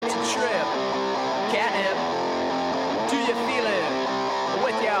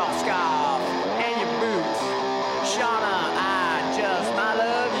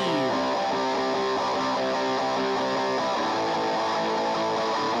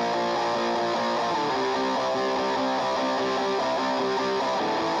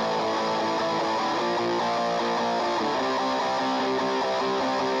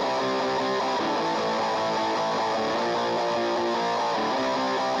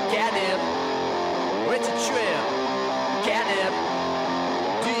Catnip, it's a trip. Catnip,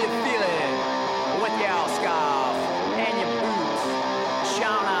 do you feel it? With your scarf and your boots.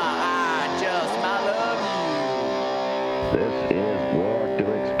 Shauna, I just might love you. This is war to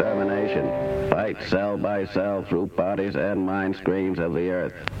extermination. Fight cell by cell through bodies and mind streams of the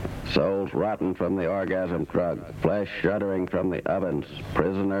earth. Souls rotten from the orgasm drug, flesh shuddering from the ovens.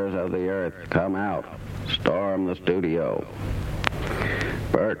 Prisoners of the earth, come out. Storm the studio.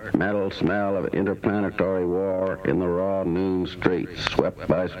 Burnt metal smell of interplanetary war in the raw noon streets, swept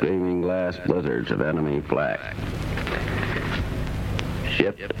by screaming glass blizzards of enemy flak.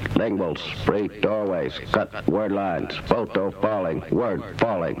 Shift linguals, break doorways, cut word lines, photo falling, word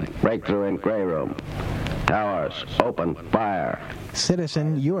falling, breakthrough in gray room. Towers, open fire.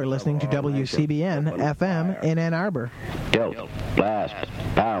 Citizen, you are listening to WCBN FM in Ann Arbor. Tilt, blast,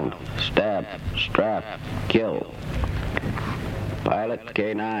 pound, stab, strap, kill. Pilot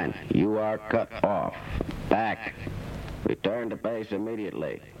K9, you are cut off. Back. Return to base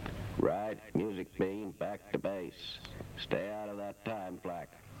immediately. Ride music beam back to base. Stay out of that time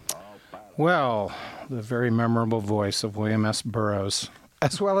flak. Well, the very memorable voice of William S. Burroughs,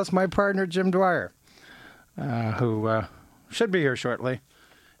 as well as my partner Jim Dwyer, who should be here shortly.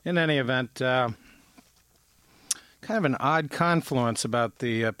 In any event, kind of an odd confluence about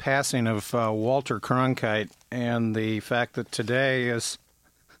the passing of Walter Cronkite and the fact that today is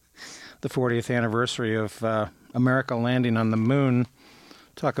the 40th anniversary of America landing on the moon.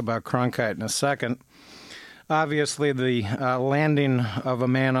 Talk about Cronkite in a second. Obviously, the landing of a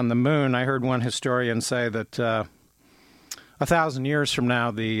man on the moon, I heard one historian say that 1,000 years from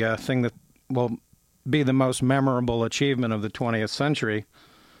now, the thing that will be the most memorable achievement of the 20th century,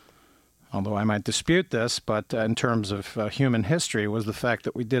 although I might dispute this, but in terms of human history, was the fact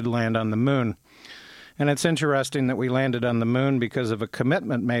that we did land on the moon. And it's interesting that we landed on the moon because of a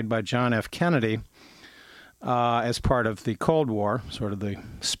commitment made by John F. Kennedy as part of the Cold War, sort of the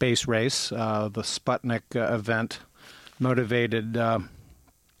space race. The Sputnik event motivated the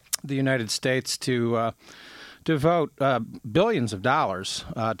United States to devote billions of dollars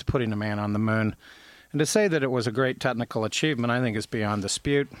to putting a man on the moon. And to say that it was a great technical achievement, I think, is beyond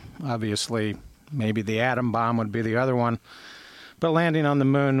dispute. Obviously, maybe the atom bomb would be the other one. But landing on the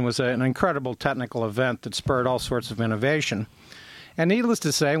moon was an incredible technical event that spurred all sorts of innovation. And needless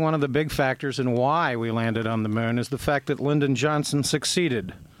to say, one of the big factors in why we landed on the moon is the fact that Lyndon Johnson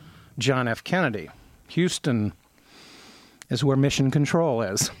succeeded John F. Kennedy. Houston is where mission control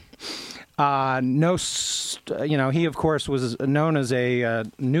is. He, of course, was known as a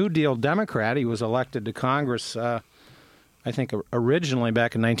New Deal Democrat. He was elected to Congress, I think, originally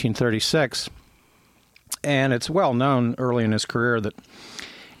back in 1936. And it's well known early in his career that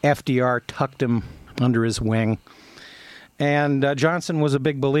FDR tucked him under his wing. And Johnson was a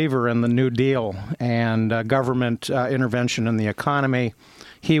big believer in the New Deal and government intervention in the economy.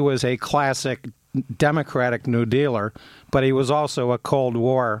 He was a classic Democratic New Dealer, but he was also a Cold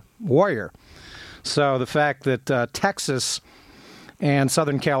War warrior. So the fact that Texas and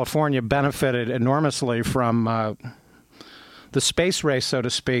Southern California benefited enormously from the space race, so to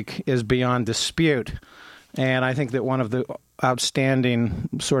speak, is beyond dispute. And I think that one of the outstanding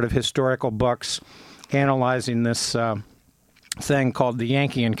sort of historical books analyzing this thing called The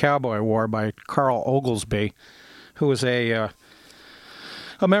Yankee and Cowboy War by Carl Oglesby, who was a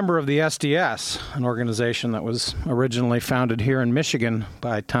member of the SDS, an organization that was originally founded here in Michigan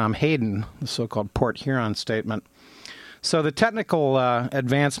by Tom Hayden, the so-called Port Huron Statement. So the technical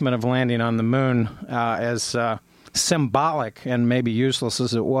advancement of landing on the moon, as symbolic and maybe useless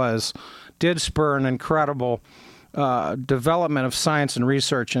as it was, did spur an incredible development of science and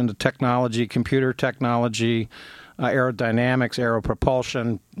research into technology, computer technology, aerodynamics,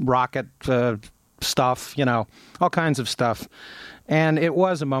 aeropropulsion, rocket stuff, all kinds of stuff. And it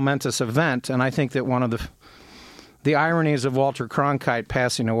was a momentous event, and I think that one of the ironies of Walter Cronkite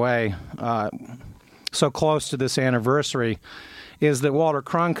passing away so close to this anniversary is that Walter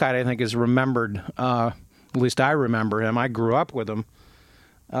Cronkite, I think, is remembered, at least I remember him, I grew up with him,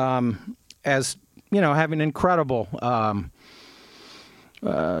 as, having incredible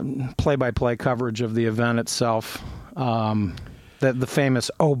play-by-play coverage of the event itself. The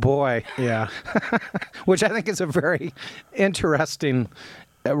famous "oh boy," yeah, which I think is a very interesting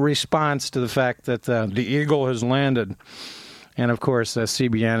response to the fact that the Eagle has landed. And of course,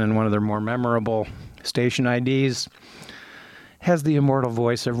 CBN, in one of their more memorable station IDs, has the immortal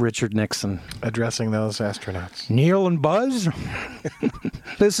voice of Richard Nixon addressing those astronauts. Neil and Buzz,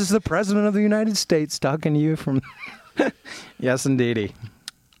 this is the President of the United States talking to you from. Yes, indeedy.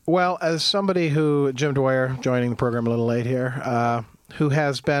 Well, as somebody who, Jim Dwyer, joining the program a little late here, who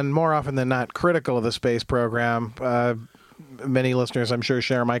has been more often than not critical of the space program. Many listeners, I'm sure,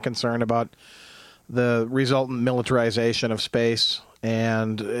 share my concern about the resultant militarization of space,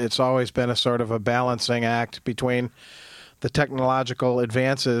 and it's always been a sort of a balancing act between the technological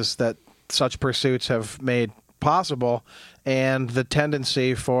advances that such pursuits have made possible and the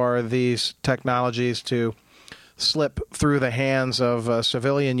tendency for these technologies to slip through the hands of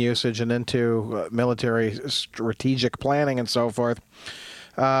civilian usage and into military strategic planning and so forth.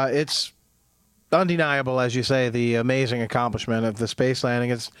 It's undeniable, as you say, the amazing accomplishment of the space landing.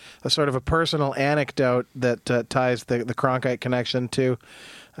 It's a sort of a personal anecdote that ties the Cronkite connection to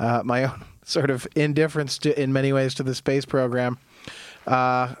my own sort of indifference in many ways to the space program.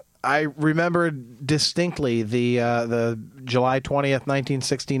 I remember distinctly the July 20th,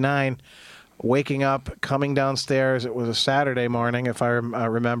 1969, waking up, coming downstairs. It was a Saturday morning, if I'm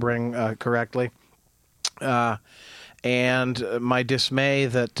remembering correctly. And my dismay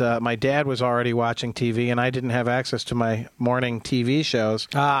that my dad was already watching TV and I didn't have access to my morning TV shows.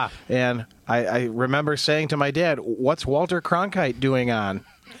 And I remember saying to my dad, "What's Walter Cronkite doing on?"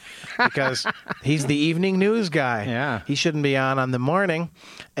 Because he's the evening news guy. Yeah. He shouldn't be on the morning.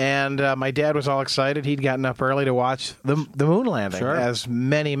 And my dad was all excited. He'd gotten up early to watch the moon landing, Sure. as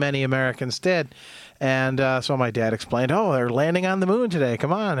many, many Americans did. And so my dad explained, "Oh, they're landing on the moon today.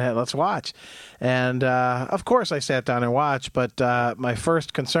 Come on, let's watch." And of course I sat down and watched, but my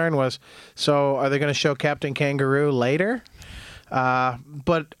first concern was, so are they going to show Captain Kangaroo later?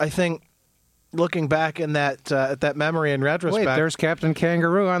 But I think looking back in that at that memory in retrospect, Wait, there's Captain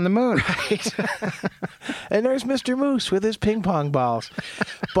Kangaroo on the moon. and there's Mr. Moose with his ping pong balls.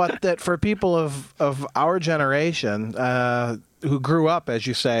 But that for people of our generation who grew up, as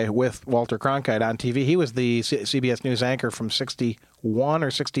you say, with Walter Cronkite on TV, he was the CBS News anchor from 61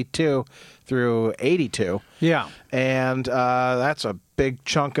 or 62 through 82. Yeah. And that's a big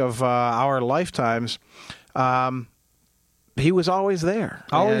chunk of our lifetimes. He was always there.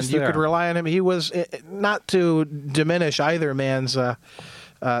 Always and you there. could rely on him. He was, not to diminish either man's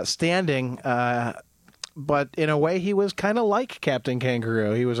standing, but in a way he was kind of like Captain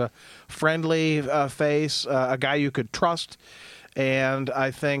Kangaroo. He was a friendly face, a guy you could trust. And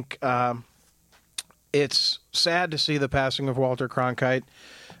I think it's sad to see the passing of Walter Cronkite.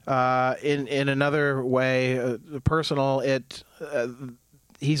 In another way, personal,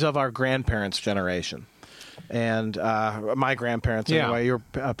 he's of our grandparents' generation. And my grandparents, Yeah. anyway. Your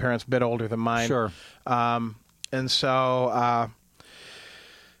parents a bit older than mine. Sure. And so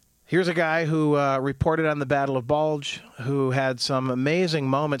here's a guy who reported on the Battle of Bulge, who had some amazing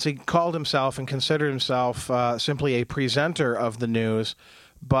moments. He called himself and considered himself simply a presenter of the news,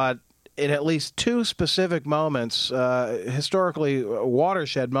 but in at least two specific moments, historically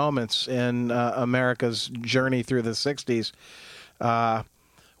watershed moments in America's journey through the 60s,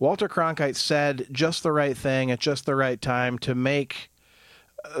 Walter Cronkite said just the right thing at just the right time to make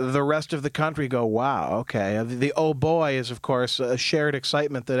the rest of the country go, wow, okay. The oh boy is, of course, a shared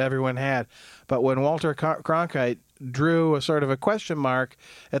excitement that everyone had. But when Walter Cronkite drew a sort of a question mark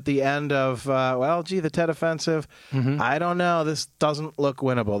at the end of, the Tet Offensive, I don't know, this doesn't look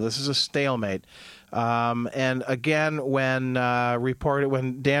winnable. This is a stalemate. And again, when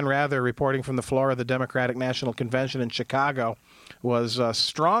Dan Rather, reporting from the floor of the Democratic National Convention in Chicago, was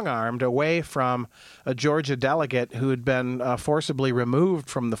strong-armed away from a Georgia delegate who had been forcibly removed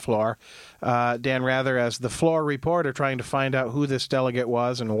from the floor. Dan Rather, as the floor reporter, trying to find out who this delegate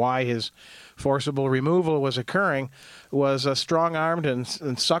was and why his forcible removal was occurring, was strong-armed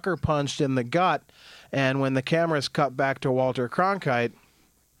and sucker-punched in the gut. And when the cameras cut back to Walter Cronkite,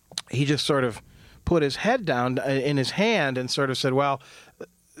 he just sort of put his head down in his hand and sort of said, well,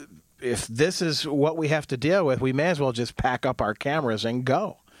 if this is what we have to deal with, we may as well just pack up our cameras and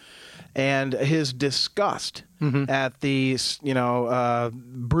go. And his disgust at the,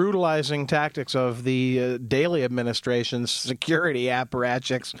 brutalizing tactics of the Daley administration's security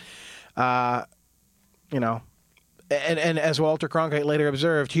apparatchiks, and as Walter Cronkite later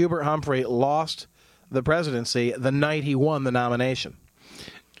observed, Hubert Humphrey lost the presidency the night he won the nomination.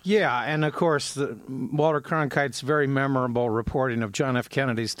 Yeah, and of course, Walter Cronkite's very memorable reporting of John F.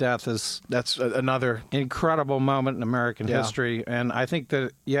 Kennedy's death that's another incredible moment in American history. And I think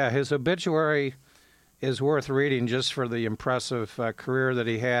that, his obituary is worth reading just for the impressive career that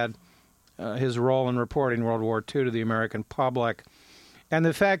he had, his role in reporting World War II to the American public, and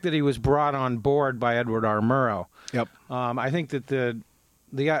the fact that he was brought on board by Edward R. Murrow. Yep. I think that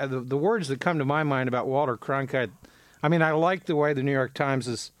the words that come to my mind about Walter Cronkite, I mean, I like the way the New York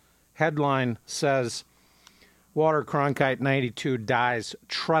Times' headline says, Walter Cronkite, 92, dies,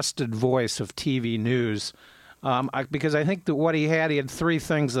 trusted voice of TV news. Because I think that what he had three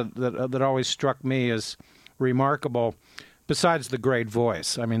things that always struck me as remarkable, besides the great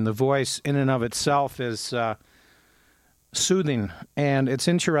voice. I mean, the voice in and of itself is soothing, and it's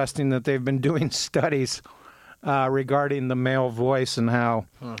interesting that they've been doing studies regarding the male voice and how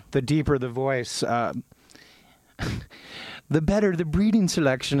the deeper the voice, the better the breeding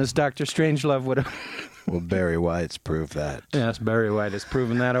selection, as Dr. Strangelove would have. Well, Barry White's proved that. Yes, Barry White has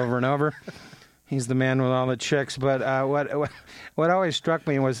proven that over and over. He's the man with all the chicks. But what always struck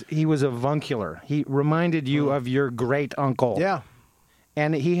me was he was avuncular. He reminded you of your great uncle. Yeah.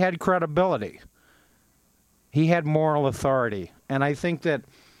 And he had credibility. He had moral authority. And I think that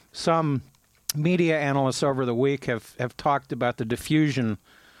some media analysts over the week have talked about the diffusion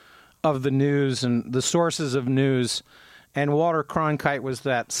of the news and the sources of news. And Walter Cronkite was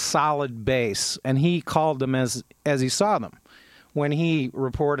that solid base. And he called them as he saw them. When he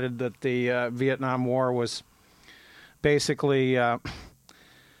reported that the Vietnam War was basically, not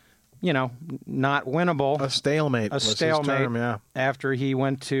winnable. A stalemate. A was stalemate. His term, yeah. After he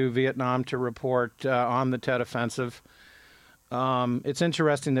went to Vietnam to report on the Tet Offensive. It's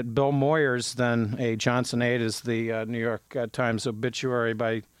interesting that Bill Moyers, then a Johnson aide, as the New York Times obituary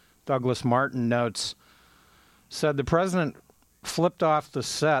by Douglas Martin notes, said the president flipped off the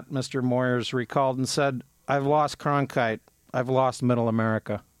set, Mr. Moyers recalled, and said, "I've lost Cronkite. I've lost Middle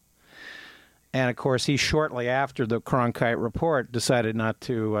America." And, of course, he shortly after the Cronkite report decided not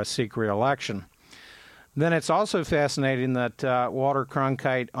to seek re-election. Then it's also fascinating that Walter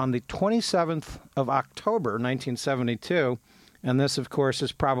Cronkite, on the 27th of October, 1972, and this, of course,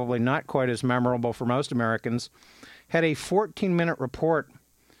 is probably not quite as memorable for most Americans, had a 14-minute report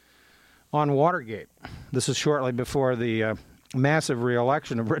on Watergate. This is shortly before the massive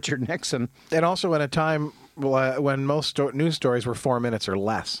re-election of Richard Nixon. And also at a time when most news stories were 4 minutes or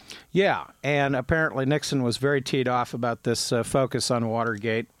less. Yeah, and apparently Nixon was very teed off about this focus on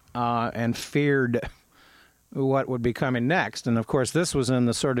Watergate and feared what would be coming next. And, of course, this was in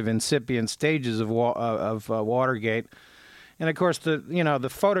the sort of incipient stages of Watergate. And, of course, the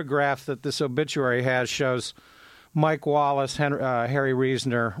photograph that this obituary has shows Mike Wallace, Harry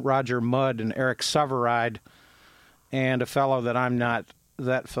Reasoner, Roger Mudd, and Eric Sevareid, and a fellow that I'm not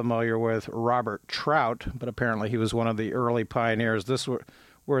that familiar with, Robert Trout, but apparently he was one of the early pioneers. This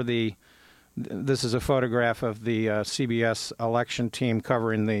is a photograph of the CBS election team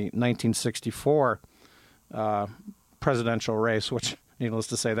covering the 1964 presidential race, which, needless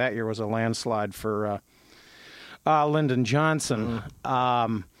to say, that year was a landslide for Lyndon Johnson.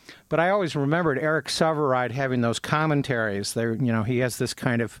 But I always remembered Eric Sevareid having those commentaries. He has this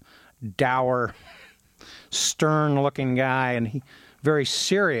kind of dour, stern-looking guy, and he very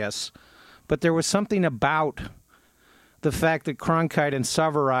serious. But there was something about the fact that Cronkite and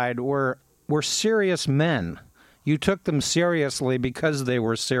Sevareid were serious men. You took them seriously because they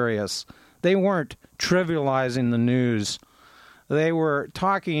were serious. They weren't trivializing the news. They were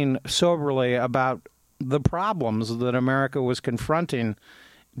talking soberly about the problems that America was confronting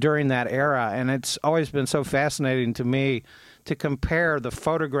during that era. And it's always been so fascinating to me to compare the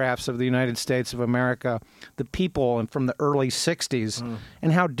photographs of the United States of America, the people and from the early 60s,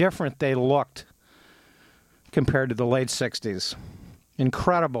 and how different they looked compared to the late 60s.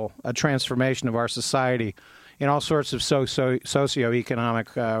 Incredible a transformation of our society in all sorts of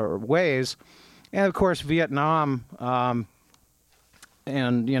socioeconomic ways. And, of course, Vietnam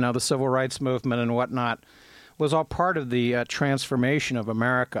and, the civil rights movement and whatnot was all part of the transformation of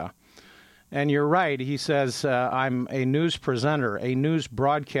America. And you're right. He says, I'm a news presenter, a news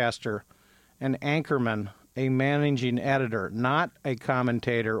broadcaster, an anchorman, a managing editor, not a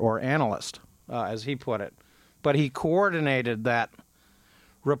commentator or analyst, as he put it. But he coordinated that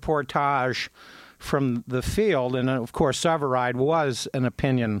reportage from the field. And, of course, Sevareid was an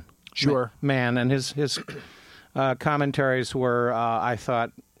opinion man. And his commentaries were, I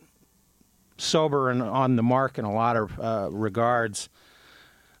thought, sober and on the mark in a lot of regards.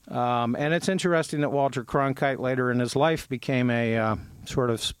 And it's interesting that Walter Cronkite later in his life became a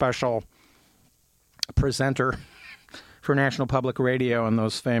sort of special presenter for National Public Radio and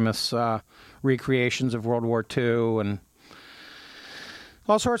those famous recreations of World War II and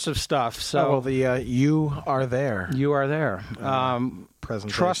all sorts of stuff. So, You Are There. You Are There.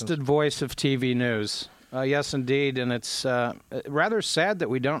 Trusted voice of TV news. Yes, indeed. And it's rather sad that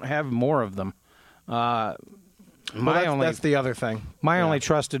we don't have more of them. That's the other thing. My only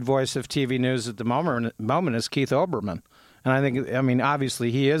trusted voice of TV news at the moment is Keith Olbermann. And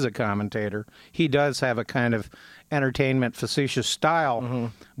obviously he is a commentator. He does have a kind of entertainment, facetious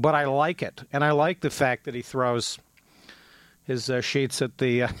style, but I like it. And I like the fact that he throws his sheets at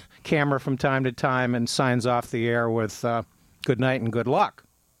the camera from time to time and signs off the air with good night and good luck,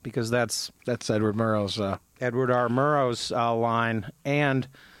 because that's Edward Murrow's Edward R. Murrow's line. And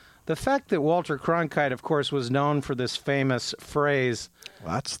the fact that Walter Cronkite, of course, was known for this famous phrase,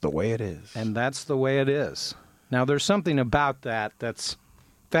 "That's the way it is." and that's the way it is. Now, there's something about that that's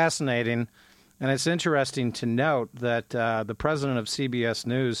fascinating, and it's interesting to note that the president of CBS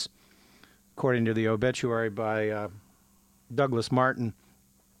News, according to the obituary by Douglas Martin,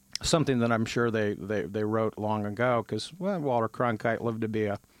 something that I'm sure they wrote long ago, because Walter Cronkite lived to be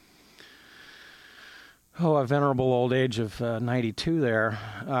a venerable old age of 92 there.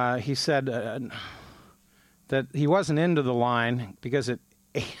 He said that he wasn't into the line because it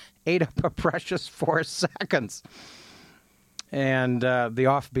ate up a precious 4 seconds. And the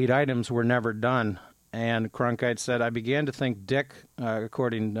offbeat items were never done. And Cronkite said, I began to think Dick,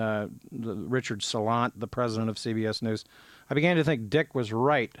 according to Richard Salant, the president of CBS News, I began to think Dick was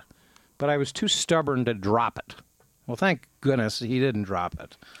right, but I was too stubborn to drop it. Well, thank goodness he didn't drop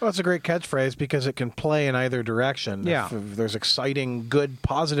it. Well, it's a great catchphrase because it can play in either direction. Yeah. If there's exciting, good,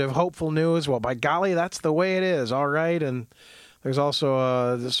 positive, hopeful news, well, by golly, that's the way it is, all right? And there's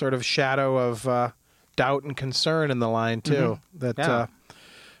also the sort of shadow of doubt and concern in the line, too, that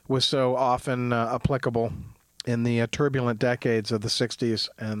was so often applicable in the turbulent decades of the 60s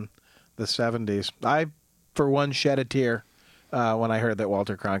and the 70s. I, for one, shed a tear when I heard that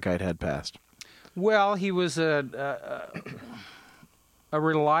Walter Cronkite had passed. Well, he was a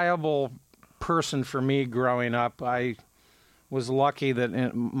reliable person for me growing up. I was lucky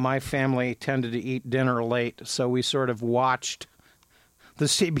that my family tended to eat dinner late, so we sort of watched the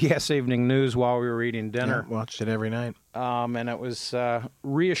CBS Evening News while we were eating dinner. Yeah, watched it every night. And it was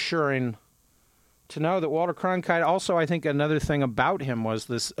reassuring to know that Walter Cronkite, also I think another thing about him was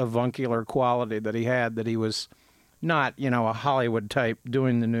this avuncular quality that he had, that he was not, a Hollywood type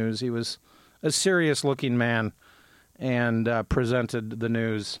doing the news. He was a serious-looking man and presented the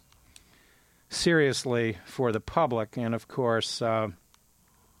news seriously for the public. And, of course,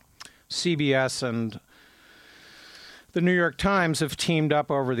 CBS and the New York Times have teamed up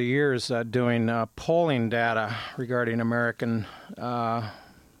over the years doing polling data regarding American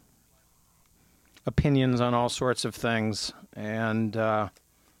opinions on all sorts of things. And I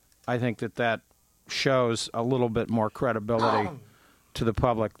think that shows a little bit more credibility to the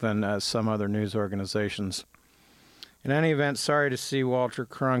public than some other news organizations. In any event, sorry to see Walter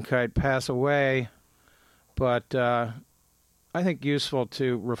Cronkite pass away, but I think useful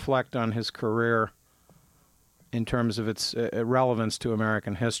to reflect on his career in terms of its relevance to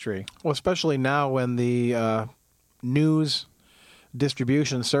American history. Well, especially now when the news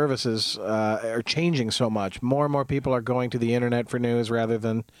distribution services are changing so much. More and more people are going to the internet for news rather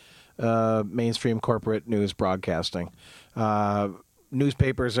than mainstream corporate news broadcasting.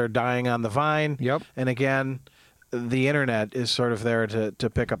 Newspapers are dying on the vine. Yep. And again, the internet is sort of there to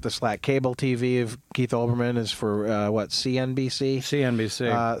pick up the slack. Cable TV of Keith Olbermann is for, CNBC?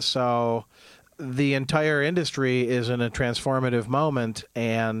 CNBC. So the entire industry is in a transformative moment,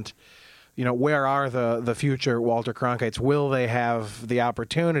 and where are the future Walter Cronkites? Will they have the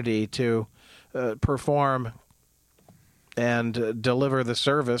opportunity to perform and deliver the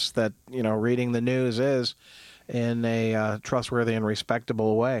service that reading the news is in a trustworthy and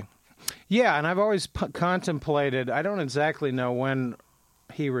respectable way? Yeah, and I've always contemplated, I don't exactly know when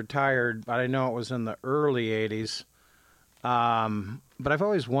he retired, but I know it was in the early 80s. But I've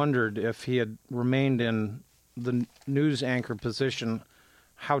always wondered if he had remained in the news anchor position,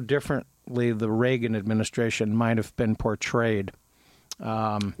 how differently the Reagan administration might have been portrayed.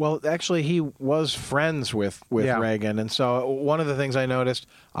 Well, actually, he was friends with Reagan. And so one of the things I noticed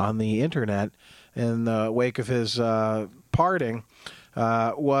on the internet in the wake of his parting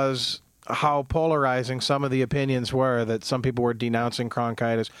was how polarizing some of the opinions were, that some people were denouncing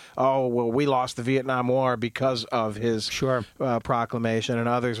Cronkite as, we lost the Vietnam War because of his proclamation, and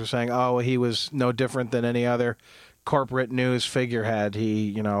others were saying, he was no different than any other corporate news figurehead.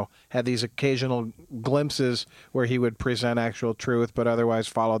 He, had these occasional glimpses where he would present actual truth, but otherwise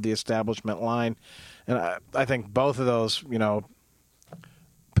followed the establishment line. And I think both of those,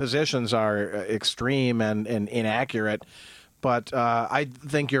 positions are extreme and inaccurate. But I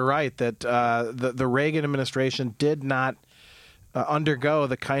think you're right that the Reagan administration did not undergo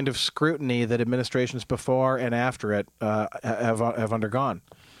the kind of scrutiny that administrations before and after it have undergone.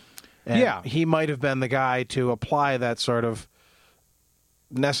 And he might have been the guy to apply that sort of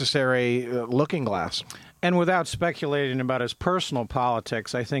necessary looking glass. And without speculating about his personal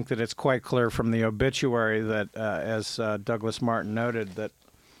politics, I think that it's quite clear from the obituary that, as Douglas Martin noted, that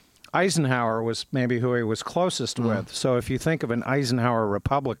Eisenhower was maybe who he was closest with. So if you think of an Eisenhower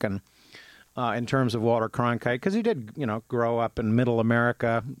Republican in terms of Walter Cronkite, because he did, grow up in Middle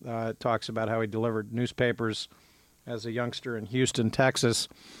America, talks about how he delivered newspapers as a youngster in Houston, Texas.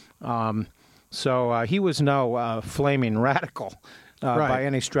 So he was no flaming radical by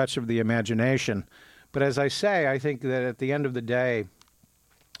any stretch of the imagination. But as I say, I think that at the end of the day,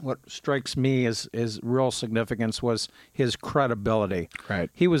 what strikes me as real significance was his credibility. Right.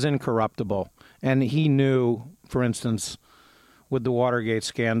 He was incorruptible, and he knew, for instance, with the Watergate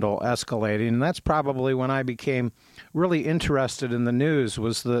scandal escalating, and that's probably when I became really interested in the news,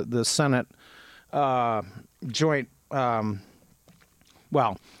 was the Senate joint.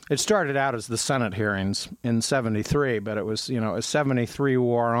 Well, it started out as the Senate hearings in '73, but it was, as '73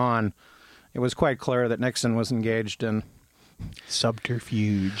 wore on, it was quite clear that Nixon was engaged in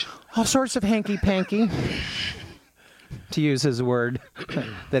subterfuge, all sorts of hanky-panky, to use his word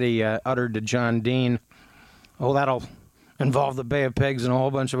that he uttered to John Dean. Oh, that'll involve the Bay of Pigs and a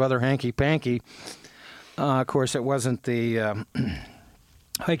whole bunch of other hanky-panky. Of course, it wasn't the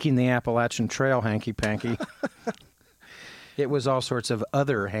hiking the Appalachian Trail hanky-panky. It was all sorts of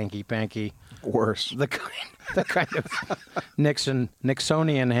other hanky-panky. Worse. The kind of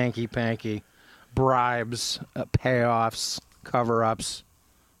Nixonian hanky-panky. Bribes, payoffs, cover-ups,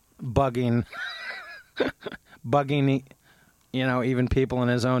 bugging, even people in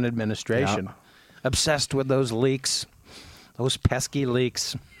his own administration. Yeah. Obsessed with those leaks, those pesky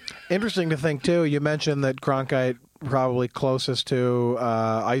leaks. Interesting to think, too, you mentioned that Cronkite probably closest to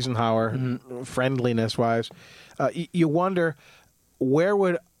Eisenhower, friendliness-wise. You wonder, where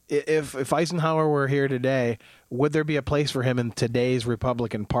would, if Eisenhower were here today, would there be a place for him in today's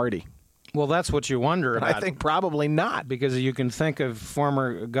Republican Party? Well, that's what you wonder about. I think probably not. Because you can think of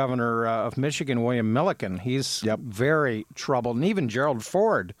former governor of Michigan, William Milliken. He's very troubled. And even Gerald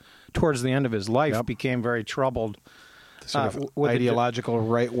Ford, towards the end of his life, became very troubled. Sort of ideological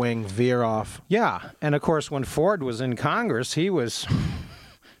right-wing veer-off. Yeah. And, of course, when Ford was in Congress, he was,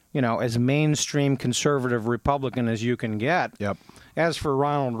 as mainstream conservative Republican as you can get. Yep. As for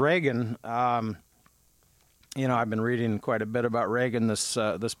Ronald Reagan, I've been reading quite a bit about Reagan this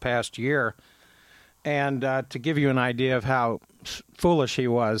past year, and to give you an idea of how foolish he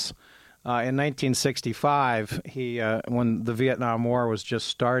was, in 1965, he when the Vietnam War was just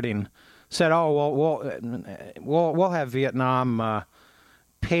starting, said, "Oh, well, we'll have Vietnam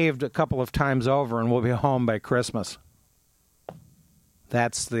paved a couple of times over, and we'll be home by Christmas."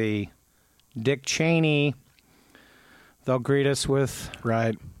 That's the Dick Cheney. They'll greet us with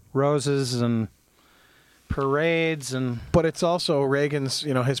roses and parades, but it's also Reagan's,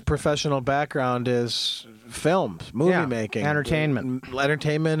 his professional background is films, movie making,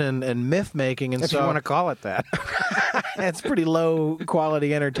 entertainment and myth making, and if you want to call it that. It's pretty low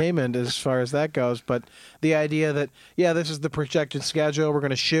quality entertainment as far as that goes. But the idea that this is the projected schedule, we're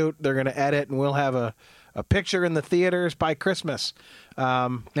going to shoot, they're going to edit, and we'll have a picture in the theaters by Christmas,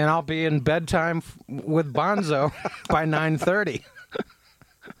 and I'll be in bedtime with Bonzo by 9:30.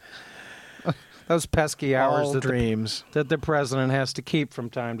 Those pesky hours that the president has to keep from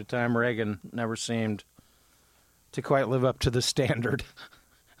time to time. Reagan never seemed to quite live up to the standard.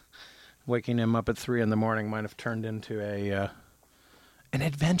 Waking him up at 3 a.m. might have turned into an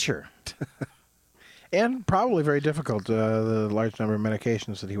adventure. And probably very difficult, the large number of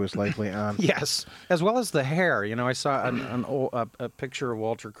medications that he was likely on. Yes, as well as the hair. I saw a picture of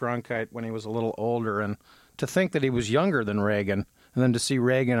Walter Cronkite when he was a little older, and to think that he was younger than Reagan, and then to see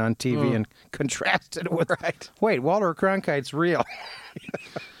Reagan on TV and contrast it with, wait, Walter Cronkite's real.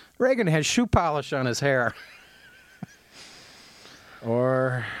 Reagan has shoe polish on his hair.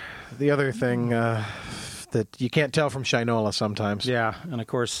 Or the other thing that you can't tell from Shinola sometimes. Yeah, and of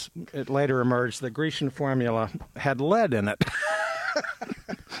course, it later emerged the Grecian formula had lead in it.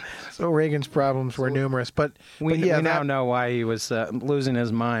 So Reagan's problems were numerous. But we now know why he was losing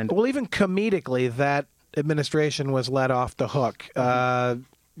his mind. Well, even comedically, that administration was let off the hook. Dan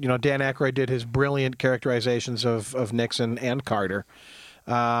Aykroyd did his brilliant characterizations of Nixon and Carter.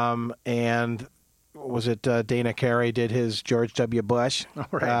 And was it Dana Carey did his George W. Bush?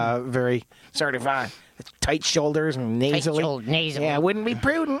 Very sort of tight shoulders and nasally. Yeah, wouldn't be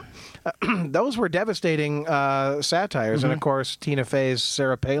prudent. Those were devastating satires. And, of course, Tina Fey's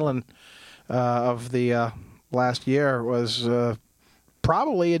Sarah Palin of the last year was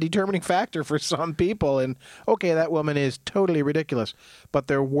probably a determining factor for some people. And, okay, that woman is totally ridiculous. But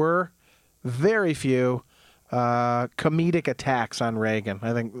there were very few comedic attacks on Reagan.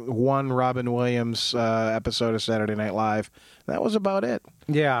 I think one Robin Williams episode of Saturday Night Live. That was about it.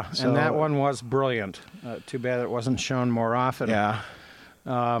 Yeah, and that one was brilliant. Too bad it wasn't shown more often. Yeah.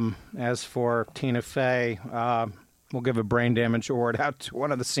 As for Tina Fey, we'll give a brain damage award out to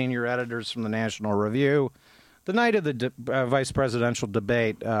one of the senior editors from the National Review. The night of the vice presidential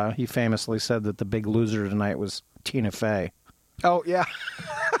debate, he famously said that the big loser tonight was Tina Fey. Oh, yeah.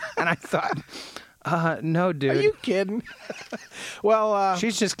 And I thought, no, dude. Are you kidding? Well,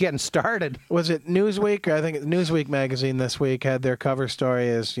 she's just getting started. Was it Newsweek? I think Newsweek magazine this week had their cover story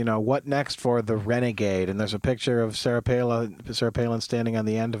is, what next for the Renegade? And there's a picture of Sarah Palin standing on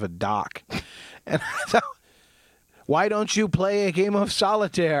the end of a dock. And I thought, why don't you play a game of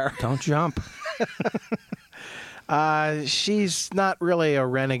solitaire? Don't jump. She's not really a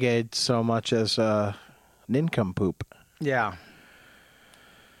renegade so much as a nincompoop. Yeah.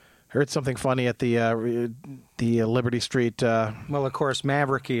 Heard something funny at the Liberty Street. Well, of course,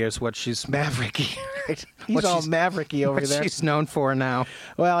 Mavericky is what she's... Mavericky. Right? He's What all she's- Mavericky over what there. she's known for now.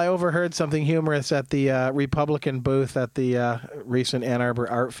 Well, I overheard something humorous at the Republican booth at the recent Ann Arbor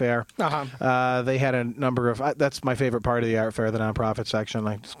Art Fair. Uh-huh. They had a number of... that's my favorite part of the art fair, the nonprofit section.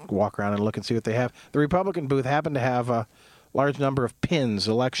 I just walk around and look and see what they have. The Republican booth happened to have a large number of pins,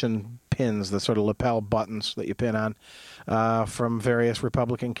 election pins, the sort of lapel buttons that you pin on from various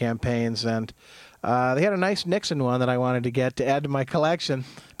Republican campaigns. And they had a nice Nixon one that I wanted to get to add to my collection.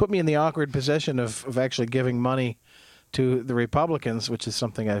 Put me in the awkward position of actually giving money to the Republicans, which is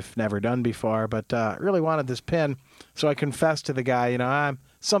something I've never done before. But I really wanted this pin, so I confessed to the guy, I'm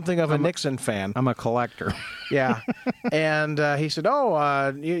something of a Nixon fan. I'm a collector. Yeah. And he said,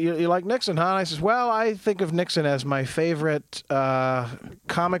 you like Nixon, huh? And I says, well, I think of Nixon as my favorite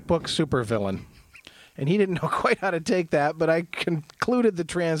comic book supervillain. And he didn't know quite how to take that, but I concluded the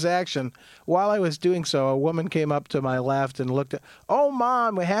transaction. While I was doing so, a woman came up to my left and looked at, oh,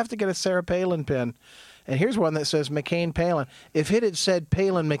 Mom, we have to get a Sarah Palin pin. And here's one that says McCain-Palin. If it had said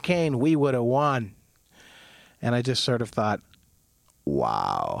Palin-McCain, we would have won. And I just sort of thought,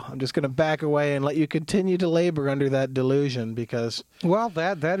 wow, I'm just going to back away and let you continue to labor under that delusion because... Well,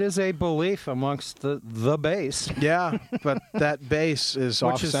 that is a belief amongst the base. Yeah, but that base is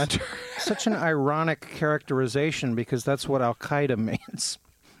Which is off-center. such an ironic characterization because that's what Al-Qaeda means.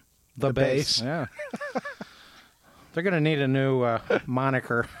 The base. Yeah. They're going to need a new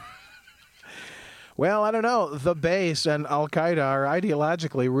moniker. Well, I don't know. The base and Al-Qaeda are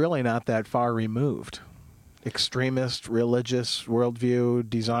ideologically really not that far removed. Extremist, religious worldview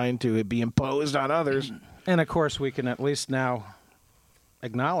designed to be imposed on others. And, of course, we can at least now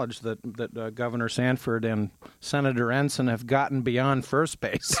acknowledge that Governor Sanford and Senator Ensign have gotten beyond first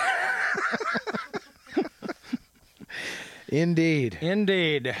base. Indeed.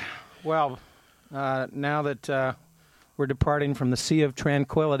 Indeed. Well, now that we're departing from the Sea of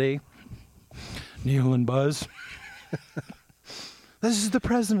Tranquility, Neil and Buzz, this is the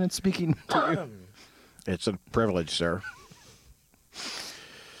President speaking to you. It's a privilege, sir.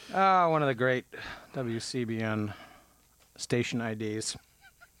 One of the great WCBN station IDs.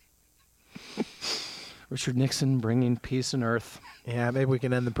 Richard Nixon bringing peace on earth. Yeah, maybe we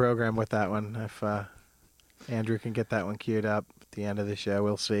can end the program with that one. If Andrew can get that one queued up at the end of the show,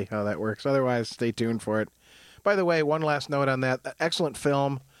 we'll see how that works. Otherwise, stay tuned for it. By the way, one last note on that. Excellent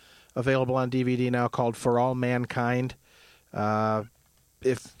film available on DVD now called For All Mankind.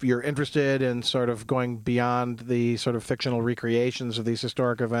 If you're interested in sort of going beyond the sort of fictional recreations of these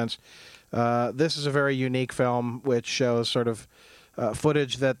historic events, this is a very unique film which shows sort of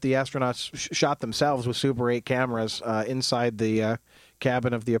footage that the astronauts shot themselves with Super 8 cameras inside the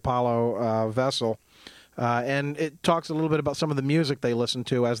cabin of the Apollo vessel. And it talks a little bit about some of the music they listened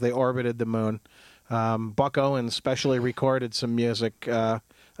to as they orbited the moon. Buck Owens specially recorded some music. I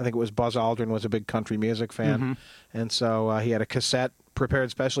think it was Buzz Aldrin was a big country music fan. Mm-hmm. And so he had a cassette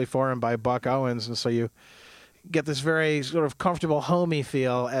prepared specially for him by Buck Owens. And so you get this very sort of comfortable, homey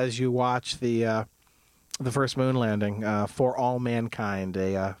feel as you watch the first moon landing, For All Mankind,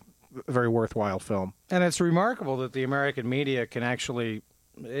 a very worthwhile film. And it's remarkable that the American media can actually...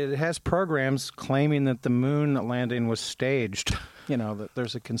 It has programs claiming that the moon landing was staged. You know, that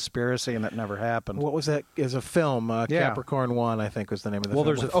there's a conspiracy and that never happened. What was that? Is a film, Yeah. Capricorn 1, I think was the name of the Well,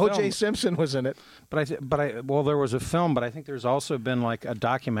 film. there's a O.J. film. Simpson was in it. Well, there was a film, but I think there's also been like a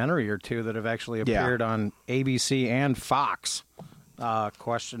documentary or two that have actually appeared on ABC and Fox,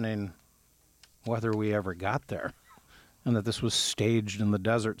 questioning whether we ever got there, and that this was staged in the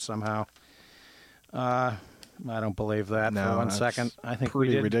desert somehow. I don't believe that No, for one that's second. I think pretty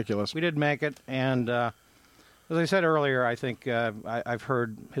we did, ridiculous. We did make it, and as I said earlier, I think I've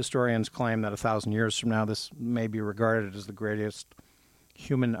heard historians claim that 1,000 years from now, this may be regarded as the greatest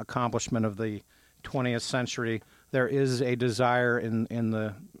human accomplishment of the 20th century. There is a desire in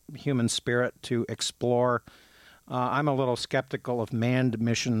the human spirit to explore I'm a little skeptical of manned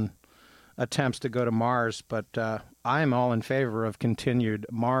mission attempts to go to Mars, but I'm all in favor of continued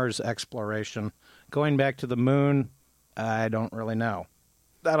Mars exploration. Going back to the moon, I don't really know.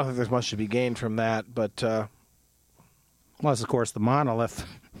 I don't think there's much to be gained from that, but... Plus, of course, the monolith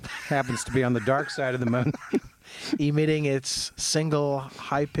happens to be on the dark side of the moon. emitting its single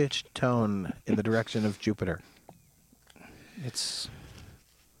high-pitched tone in the direction of Jupiter. Its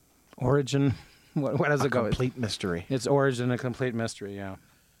origin, what does it go? Complete mystery. Its origin, a complete mystery, yeah.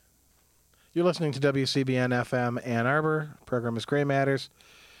 You're listening to WCBN FM Ann Arbor. The program is Gray Matters.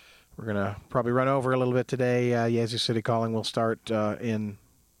 We're going to probably run over a little bit today. Yazoo City Calling will start in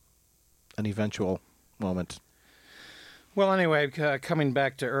an eventual moment. Well, anyway, coming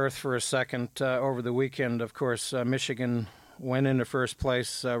back to Earth for a second, over the weekend, of course, Michigan went into first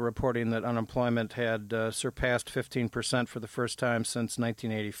place, reporting that unemployment had surpassed 15% for the first time since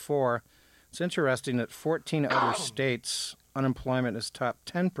 1984. It's interesting that 14 other states' unemployment is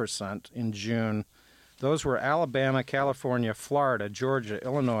topped 10% in June. Those were Alabama, California, Florida, Georgia,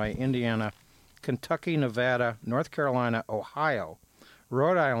 Illinois, Indiana, Kentucky, Nevada, North Carolina, Ohio,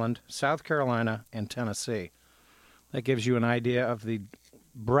 Rhode Island, South Carolina, and Tennessee. That gives you an idea of the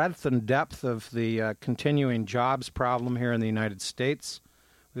breadth and depth of the continuing jobs problem here in the United States.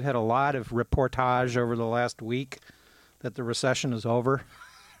 We've had a lot of reportage over the last week that the recession is over,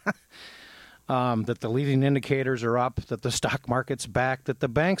 that the leading indicators are up, that the stock market's back, that the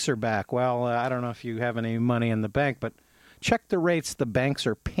banks are back. Well, I don't know if you have any money in the bank, but check the rates the banks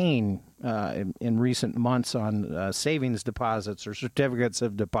are paying in recent months on savings deposits or certificates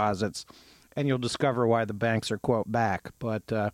of deposits, and you'll discover why the banks are, quote, back. But